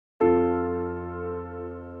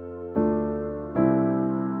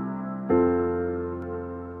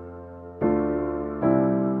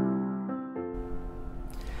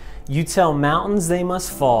You tell mountains they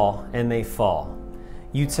must fall, and they fall.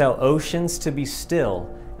 You tell oceans to be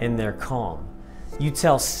still, and they're calm. You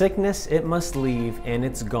tell sickness it must leave, and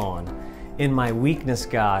it's gone. In my weakness,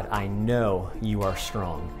 God, I know you are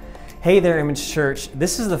strong. Hey there, Image Church.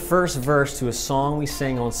 This is the first verse to a song we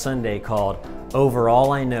sang on Sunday called Over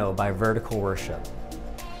All I Know by Vertical Worship.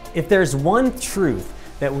 If there's one truth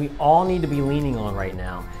that we all need to be leaning on right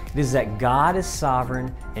now, it is that God is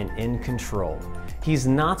sovereign and in control. He's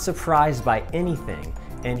not surprised by anything,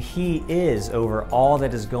 and He is over all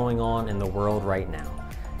that is going on in the world right now.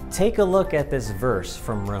 Take a look at this verse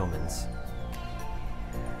from Romans.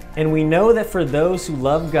 And we know that for those who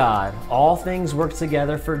love God, all things work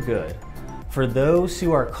together for good, for those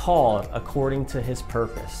who are called according to His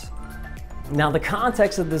purpose. Now, the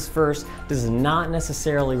context of this verse does not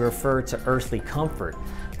necessarily refer to earthly comfort,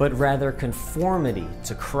 but rather conformity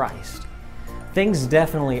to Christ. Things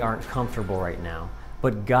definitely aren't comfortable right now,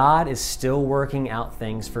 but God is still working out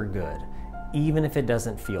things for good, even if it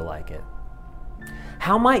doesn't feel like it.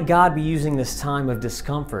 How might God be using this time of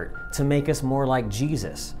discomfort to make us more like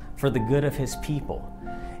Jesus for the good of His people?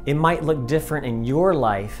 It might look different in your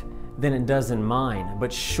life than it does in mine,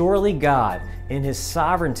 but surely God, in His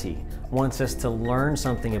sovereignty, wants us to learn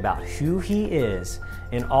something about who He is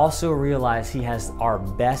and also realize He has our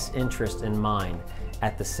best interest in mind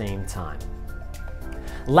at the same time.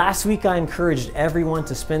 Last week, I encouraged everyone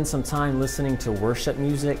to spend some time listening to worship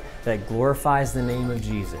music that glorifies the name of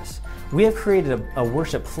Jesus. We have created a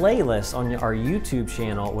worship playlist on our YouTube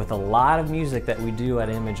channel with a lot of music that we do at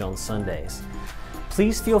Image on Sundays.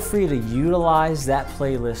 Please feel free to utilize that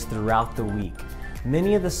playlist throughout the week.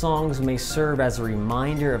 Many of the songs may serve as a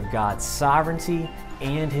reminder of God's sovereignty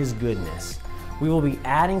and His goodness. We will be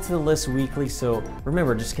adding to the list weekly, so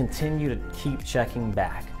remember, just continue to keep checking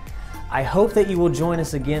back. I hope that you will join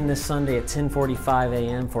us again this Sunday at 10:45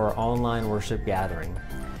 a.m. for our online worship gathering.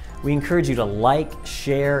 We encourage you to like,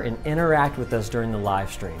 share, and interact with us during the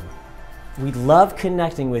live stream. We love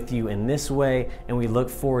connecting with you in this way, and we look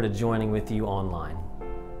forward to joining with you online.